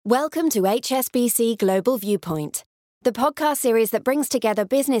Welcome to HSBC Global Viewpoint, the podcast series that brings together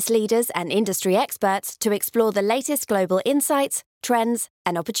business leaders and industry experts to explore the latest global insights, trends,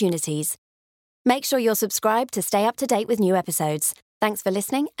 and opportunities. Make sure you're subscribed to stay up to date with new episodes. Thanks for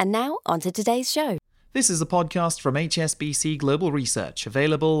listening, and now on to today's show. This is a podcast from HSBC Global Research,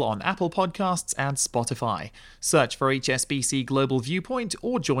 available on Apple Podcasts and Spotify. Search for HSBC Global Viewpoint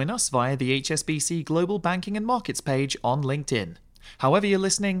or join us via the HSBC Global Banking and Markets page on LinkedIn. However you're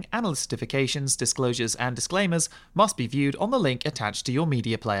listening, analyst certifications, disclosures, and disclaimers must be viewed on the link attached to your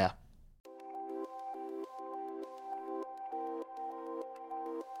media player.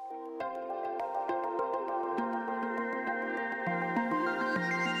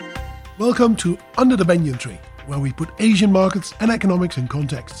 Welcome to Under the Banyan Tree, where we put Asian markets and economics in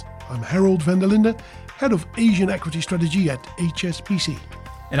context. I'm Harold van der Linde, Head of Asian Equity Strategy at HSBC.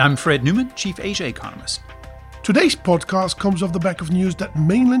 And I'm Fred Newman, Chief Asia Economist. Today's podcast comes off the back of news that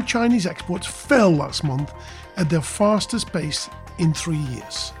mainland Chinese exports fell last month at their fastest pace in 3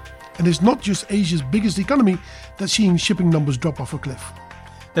 years. And it's not just Asia's biggest economy that's seeing shipping numbers drop off a cliff.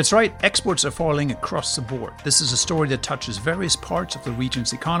 That's right, exports are falling across the board. This is a story that touches various parts of the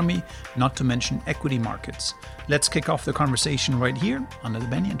region's economy, not to mention equity markets. Let's kick off the conversation right here under the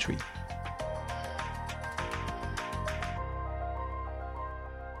Banyan Tree.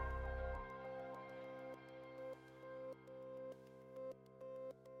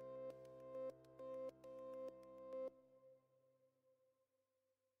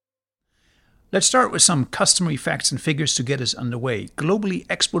 Let's start with some customary facts and figures to get us underway. Globally,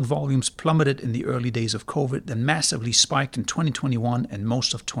 export volumes plummeted in the early days of COVID, then massively spiked in 2021 and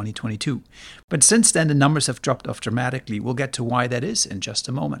most of 2022. But since then, the numbers have dropped off dramatically. We'll get to why that is in just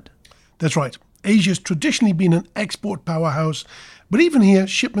a moment. That's right. Asia's traditionally been an export powerhouse, but even here,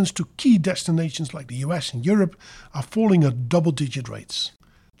 shipments to key destinations like the US and Europe are falling at double-digit rates.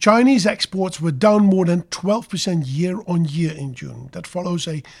 Chinese exports were down more than 12% year-on-year in June. That follows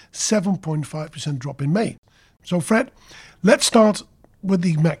a 7.5% drop in May. So Fred, let's start with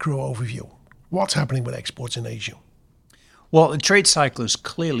the macro overview. What's happening with exports in Asia? Well, the trade cycle is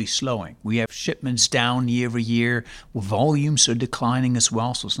clearly slowing. We have shipments down year over year. Volumes are declining as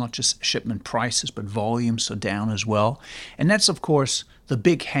well. So it's not just shipment prices, but volumes are down as well. And that's, of course, the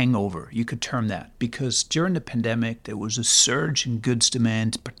big hangover, you could term that, because during the pandemic, there was a surge in goods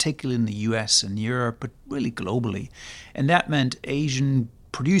demand, particularly in the US and Europe, but really globally. And that meant Asian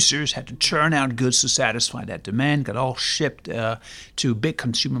producers had to churn out goods to satisfy that demand, got all shipped to big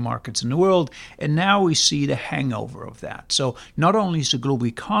consumer markets in the world, and now we see the hangover of that. So not only is the global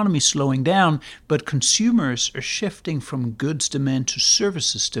economy slowing down, but consumers are shifting from goods demand to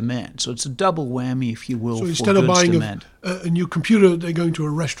services demand. So it's a double whammy, if you will, so for instead of goods buying demand. A new computer, they're going to a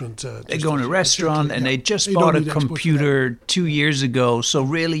restaurant. They go in a restaurant and they just bought a computer 2 years ago. So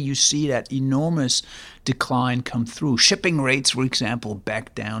really you see that enormous decline come through. Shipping rates, for example,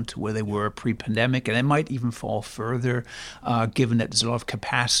 back down to where they were pre-pandemic, and they might even fall further given that there's a lot of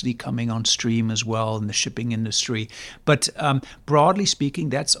capacity coming on stream as well in the shipping industry. But broadly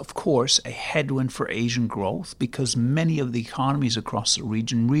speaking, that's, of course, a headwind for Asian growth because many of the economies across the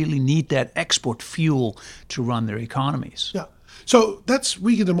region really need that export fuel to run their economies. Yeah. So that's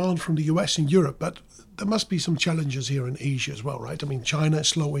weaker demand from the US and Europe, but there must be some challenges here in Asia as well, right? I mean, China is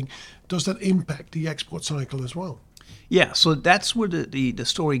slowing. Does that impact the export cycle as well? Yeah, so that's where the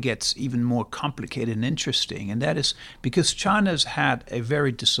story gets even more complicated and interesting, and that is because China's had a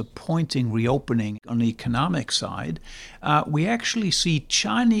very disappointing reopening on the economic side. We actually see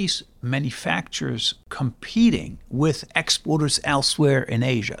Chinese manufacturers competing with exporters elsewhere in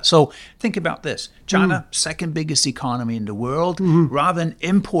Asia. So think about this. China, second biggest economy in the world. Rather than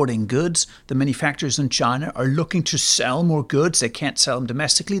importing goods, the manufacturers in China are looking to sell more goods. They can't sell them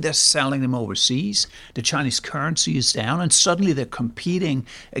domestically. They're selling them overseas. The Chinese currency is down, and suddenly they're competing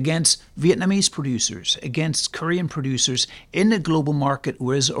against Vietnamese producers, against Korean producers in the global market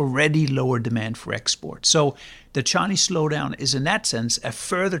where there's already lower demand for export. So the Chinese slowdown is, in that sense, a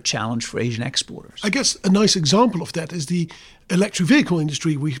further challenge for Asian exporters. I guess a nice example of that is the electric vehicle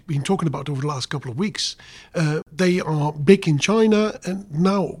industry we've been talking about over the last couple of weeks. They are big in China, and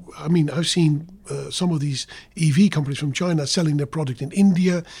now, I mean, I've seen some of these EV companies from China selling their product in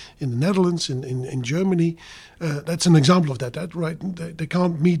India, in the Netherlands, in Germany. That's an example of that, right? They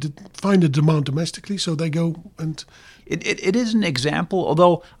can't find the demand domestically, so they go and... It is an example,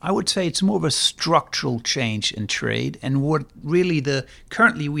 although I would say it's more of a structural change in trade. And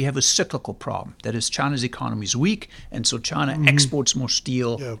currently we have a cyclical problem. That is, China's economy is weak, and so China exports more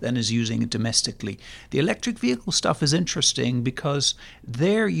steel than is using it domestically. The electric vehicle stuff is interesting because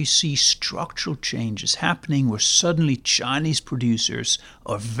there you see structural changes happening where suddenly Chinese producers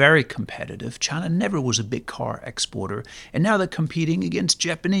are very competitive. China never was a big car exporter, and now they're competing against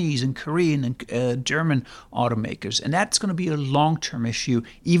Japanese and Korean and German automakers. And that's going to be a long-term issue.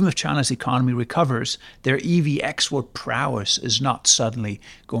 Even if China's economy recovers, their EV export prowess is not suddenly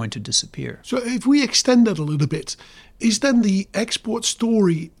going to disappear. So if we extend that a little bit, is then the export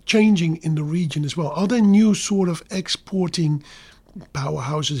story changing in the region as well? Are there new sort of exporting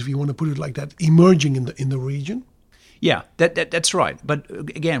powerhouses, if you want to put it like that, emerging in the region? Yeah, that's right. But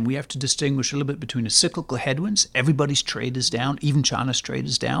again, we have to distinguish a little bit between the cyclical headwinds. Everybody's trade is down, even China's trade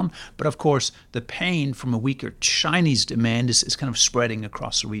is down. But of course, the pain from a weaker Chinese demand is kind of spreading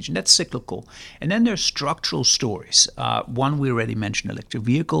across the region. That's cyclical. And then there's structural stories. One we already mentioned, electric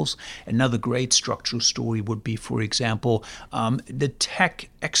vehicles. Another great structural story would be, for example, the tech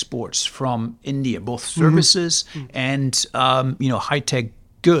exports from India, both services and high-tech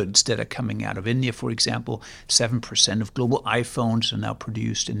goods that are coming out of India, for example. 7% of global iPhones are now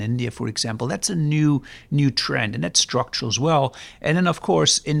produced in India, for example. That's a new trend, and that's structural as well. And then, of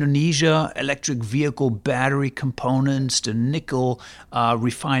course, Indonesia, electric vehicle battery components, the nickel,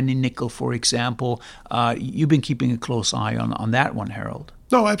 refining nickel, for example. You've been keeping a close eye on that one, Harold.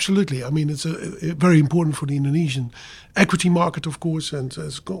 No, absolutely. I mean, it's very important for the Indonesian equity market, of course, and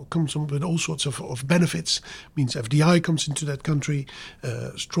comes with all sorts of benefits. It means FDI comes into that country,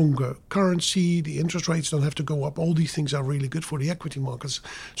 stronger currency, the interest rates don't have to go up. All these things are really good for the equity markets.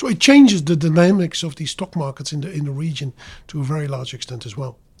 So it changes the dynamics of these stock markets in the region to a very large extent as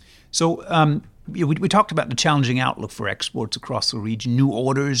well. So we talked about the challenging outlook for exports across the region. New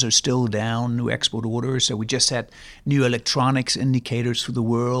orders are still down, new export orders. So we just had new electronics indicators for the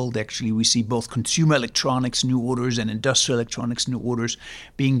world. Actually, we see both consumer electronics new orders and industrial electronics new orders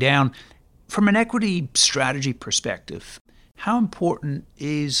being down. From an equity strategy perspective, how important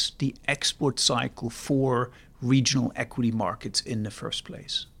is the export cycle for regional equity markets in the first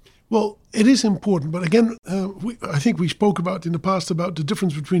place? Well, it is important, but again, I think we spoke about in the past about the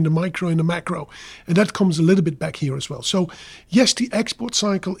difference between the micro and the macro, and that comes a little bit back here as well. So, yes, the export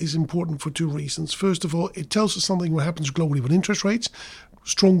cycle is important for two reasons. First of all, it tells us something what happens globally with interest rates.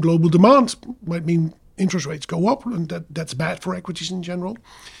 Strong global demand might mean interest rates go up, and that's bad for equities in general.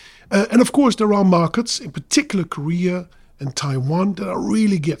 And of course, there are markets, in particular Korea and Taiwan, that are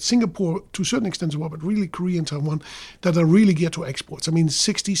really geared, Singapore to a certain extent as well, but really Korea and Taiwan, that are really geared to exports. I mean,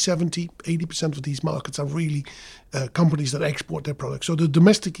 60, 70, 80% of these markets are really companies that export their products. So the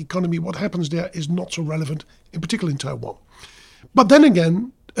domestic economy, what happens there is not so relevant, in particular in Taiwan. But then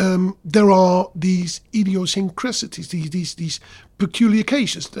again, there are these idiosyncrasies, these peculiar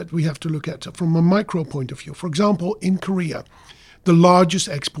cases that we have to look at from a micro point of view. For example, in Korea, the largest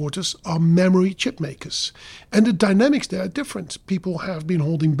exporters are memory chip makers. And the dynamics there are different. People have been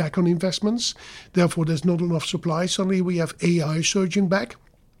holding back on investments. Therefore, there's not enough supply. Suddenly, we have AI surging back.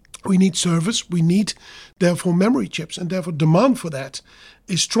 We need service. We need, therefore, memory chips. And therefore, demand for that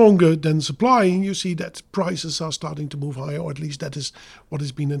is stronger than supply. And you see that prices are starting to move higher, or at least that is what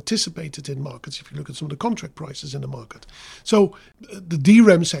has been anticipated in markets if you look at some of the contract prices in the market. So the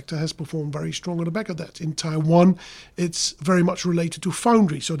DRAM sector has performed very strong on the back of that. In Taiwan, it's very much related to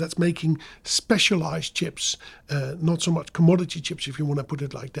foundry. So that's making specialized chips, not so much commodity chips, if you want to put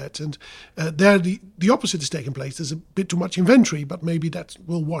it like that. And there the opposite is taking place. There's a bit too much inventory, but maybe that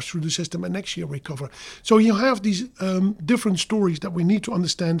will wash through the system and next year recover. So you have these different stories that we need to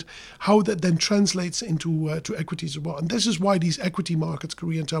understand how that then translates into to equities as well. And this is why these equity markets,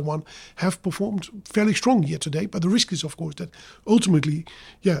 Korea and Taiwan, have performed fairly strong year to date. But the risk is, of course, that ultimately,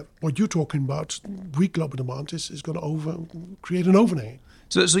 what you're talking about, weak global demand, is going to create an overhang.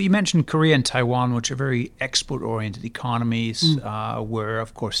 So you mentioned Korea and Taiwan, which are very export-oriented economies, where,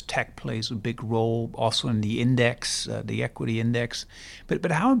 of course, tech plays a big role, also in the index, the equity index.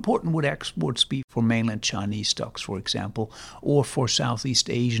 But how important would exports be for mainland Chinese stocks, for example, or for Southeast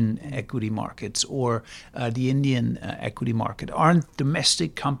Asian equity markets, or the Indian equity market? Aren't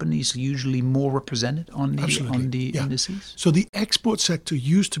domestic companies usually more represented on the indices? So the export sector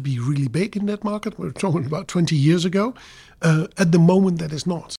used to be really big in that market. We're talking about 20 years ago. At the moment, that is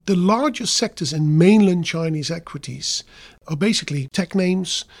not. The largest sectors in mainland Chinese equities are basically tech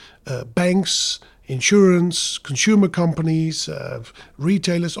names, banks, insurance, consumer companies,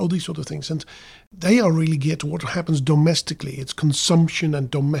 retailers, all these sort of things. And they are really geared to what happens domestically. It's consumption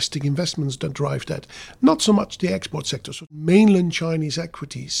and domestic investments that drive that, not so much the export sector. So mainland Chinese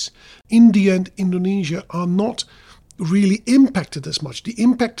equities, India and Indonesia are not really impacted as much. The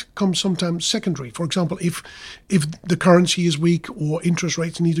impact comes sometimes secondary. For example, if the currency is weak or interest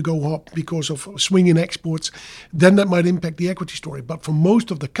rates need to go up because of swing in exports, then that might impact the equity story. But for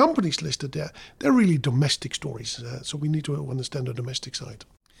most of the companies listed there, they're really domestic stories. So we need to understand the domestic side.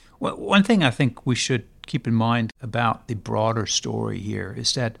 Well, one thing I think we should keep in mind about the broader story here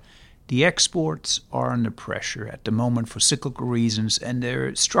is that the exports are under pressure at the moment for cyclical reasons, and there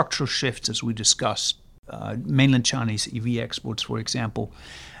are structural shifts, as we discussed, mainland Chinese EV exports, for example.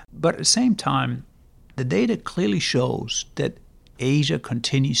 But at the same time, the data clearly shows that Asia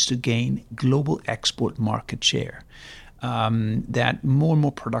continues to gain global export market share, that more and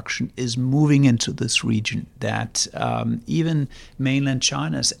more production is moving into this region, that even mainland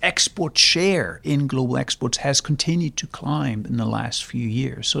China's export share in global exports has continued to climb in the last few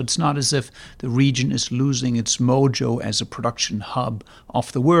years. So it's not as if the region is losing its mojo as a production hub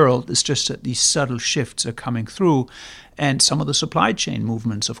of the world. It's just that these subtle shifts are coming through. And some of the supply chain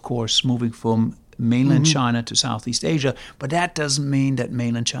movements, of course, moving from mainland China to Southeast Asia, but that doesn't mean that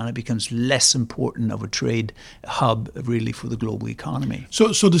mainland China becomes less important of a trade hub really for the global economy.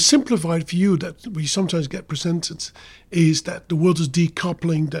 So the simplified view that we sometimes get presented is that the world is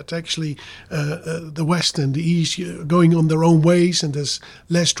decoupling, that actually the West and the East are going on their own ways and there's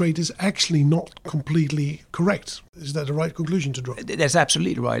less trade is actually not completely correct. Is that the right conclusion to draw? That's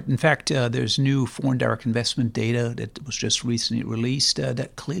absolutely right. In fact, there's new foreign direct investment data that was just recently released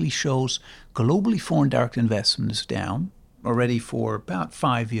that clearly shows globally foreign direct investment is down already for about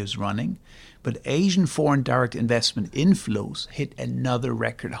 5 years running. But Asian foreign direct investment inflows hit another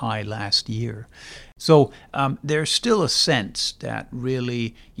record high last year. So there's still a sense that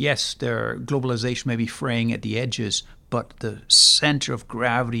really, yes, their globalization may be fraying at the edges, but the center of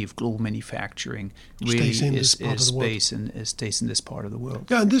gravity of global manufacturing really stays in this part of the world.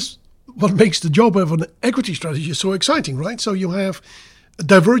 Yeah, and this what makes the job of an equity strategy so exciting, right? So you have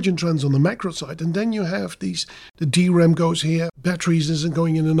divergent trends on the macro side, and then you have the DRAM goes here, batteries isn't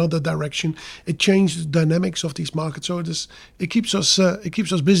going in another direction. It changes the dynamics of these markets, so it keeps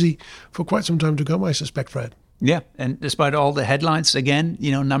us busy for quite some time to come, I suspect, Fred. Yeah, and despite all the headlines, again,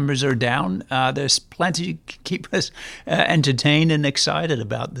 numbers are down. There's plenty to keep us entertained and excited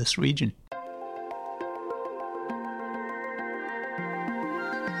about this region.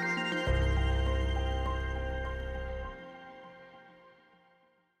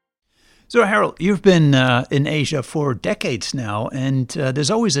 So, Harold, you've been in Asia for decades now, and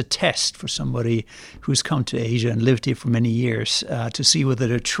there's always a test for somebody who's come to Asia and lived here for many years to see whether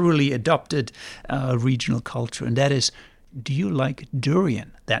they're truly adopted regional culture, and that is, do you like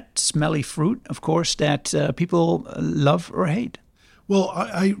durian, that smelly fruit, of course, that people love or hate? Well,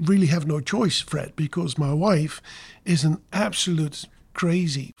 I really have no choice, Fred, because my wife is an absolute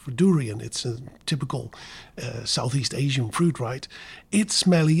crazy for durian. It's a typical Southeast Asian fruit, right? It's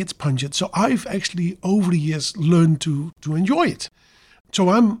smelly, it's pungent. So I've actually over the years learned to enjoy it. So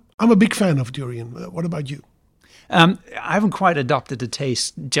I'm a big fan of durian. What about you? I haven't quite adopted the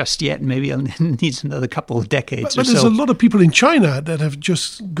taste just yet. Maybe I'll need another couple of decades but there's a lot of people in China that have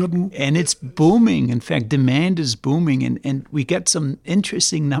just gotten... And it's booming. In fact, demand is booming. And we get some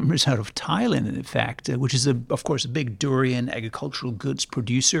interesting numbers out of Thailand, in fact, which is, of course, a big durian agricultural goods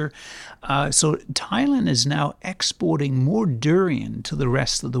producer. So Thailand is now exporting more durian to the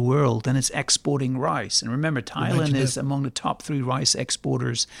rest of the world than it's exporting rice. And remember, Thailand is among the top 3 rice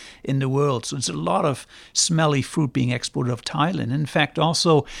exporters in the world. So it's a lot of smelly fruit being exported of Thailand. In fact,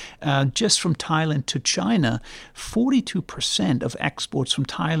 also just from Thailand to China, 42% of exports from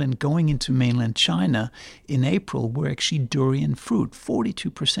Thailand going into mainland China in April were actually durian fruit.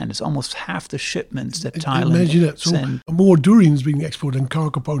 42%. It's almost half the shipments that Thailand Imagine that. So send. More durian is being exported than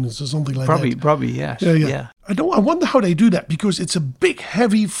car components or something like that. Probably, yes. Yeah. I wonder how they do that, because it's a big,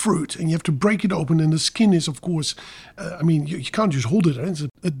 heavy fruit, and you have to break it open, and the skin is, of course, you can't just hold it. It's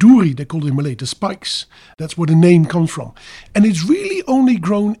a duri, they call it in Malay, the spikes. That's where the name comes from. And it's really only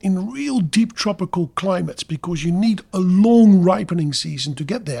grown in real deep tropical climates, because you need a long ripening season to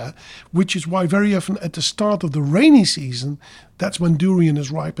get there, which is why very often at the start of the rainy season, that's when durian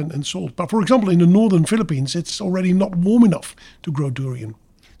is ripened and sold. But for example, in the northern Philippines, it's already not warm enough to grow durian.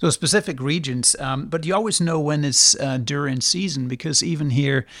 So specific regions, but you always know when it's durian season, because even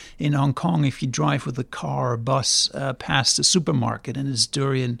here in Hong Kong, if you drive with a car or bus past the supermarket and it's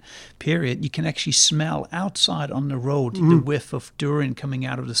durian period, you can actually smell outside on the road the whiff of durian coming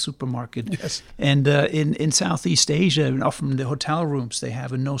out of the supermarket. Yes. And in Southeast Asia, and often in the hotel rooms, they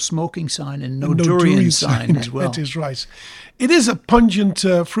have a no smoking sign and no durian sign as well. That is right. It is a pungent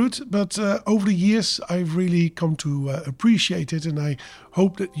fruit, but over the years, I've really come to appreciate it, and I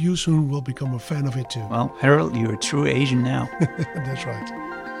hope that you soon will become a fan of it too. Well, Harold, you're a true Asian now. That's right.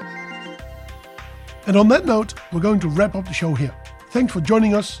 And on that note, we're going to wrap up the show here. Thanks for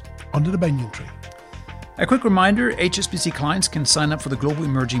joining us under the Banyan Tree. A quick reminder, HSBC clients can sign up for the Global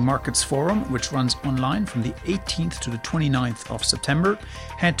Emerging Markets Forum, which runs online from the 18th to the 29th of September.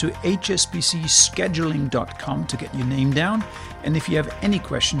 Head to hsbcscheduling.com to get your name down. And if you have any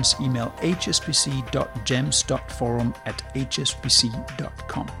questions, email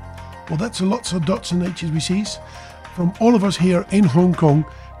hsbc.gems.forum@hsbc.com. Well, that's lots of dots and HSBCs. From all of us here in Hong Kong,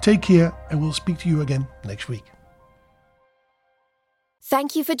 take care and we'll speak to you again next week.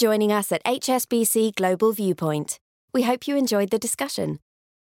 Thank you for joining us at HSBC Global Viewpoint. We hope you enjoyed the discussion.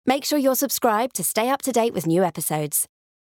 Make sure you're subscribed to stay up to date with new episodes.